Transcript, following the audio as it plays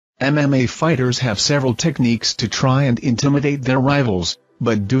MMA fighters have several techniques to try and intimidate their rivals,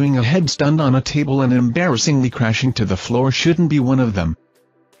 but doing a headstand on a table and embarrassingly crashing to the floor shouldn't be one of them.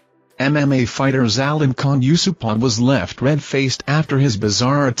 MMA fighter Zalin Khan Yusupov was left red-faced after his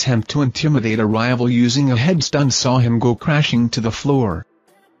bizarre attempt to intimidate a rival using a headstand saw him go crashing to the floor.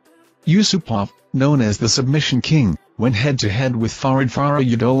 Yusupov, known as the Submission King, went head-to-head with Farid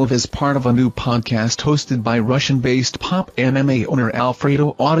Farayudolov as part of a new podcast hosted by Russian-based Pop MMA owner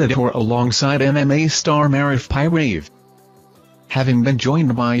Alfredo Auditor alongside MMA star Marif Pyraev. Having been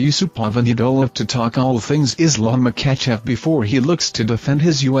joined by Yusupov and Yudolov to talk all things Islam Makhachev before he looks to defend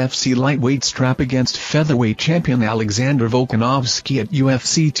his UFC lightweight strap against featherweight champion Alexander Volkanovski at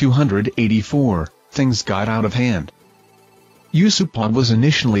UFC 284, things got out of hand. Yusupov was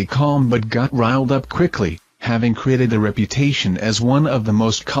initially calm but got riled up quickly, having created a reputation as one of the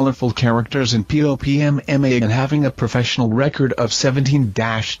most colorful characters in POP MMA and having a professional record of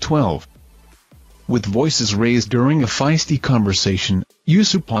 17-12. With voices raised during a feisty conversation,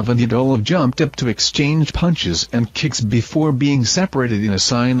 Yusupov and Yudolov jumped up to exchange punches and kicks before being separated in a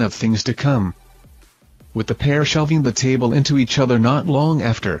sign of things to come. With the pair shoving the table into each other not long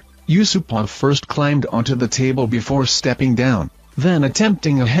after, Yusupov first climbed onto the table before stepping down, then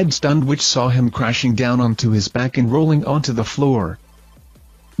attempting a headstand which saw him crashing down onto his back and rolling onto the floor.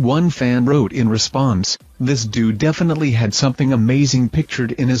 One fan wrote in response, "This dude definitely had something amazing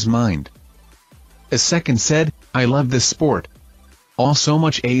pictured in his mind." A second said, "I love this sport." So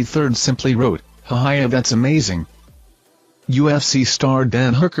much. A third simply wrote, "Haha, that's amazing." UFC star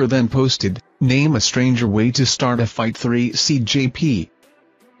Dan Hooker then posted, "Name a stranger way to start a fight 3 CJP."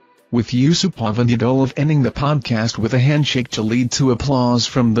 With Yusupov and Yudolov ending the podcast with a handshake to lead to applause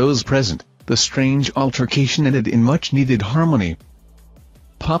from those present, the strange altercation ended in much-needed harmony.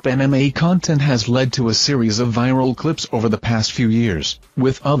 Pop MMA content has led to a series of viral clips over the past few years,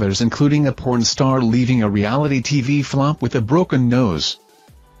 with others including a porn star leaving a reality TV flop with a broken nose.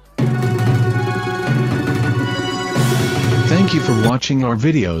 Thank you for watching our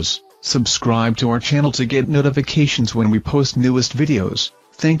videos. Subscribe to our channel to get notifications when we post newest videos.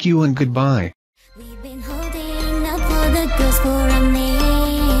 Thank you and goodbye. We've been holding up for the girls for a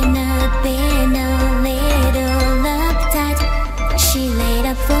minute, been a little uptight. She laid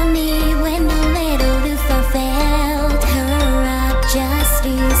up for me when a little Lufa felt her up just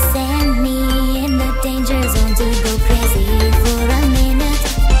to say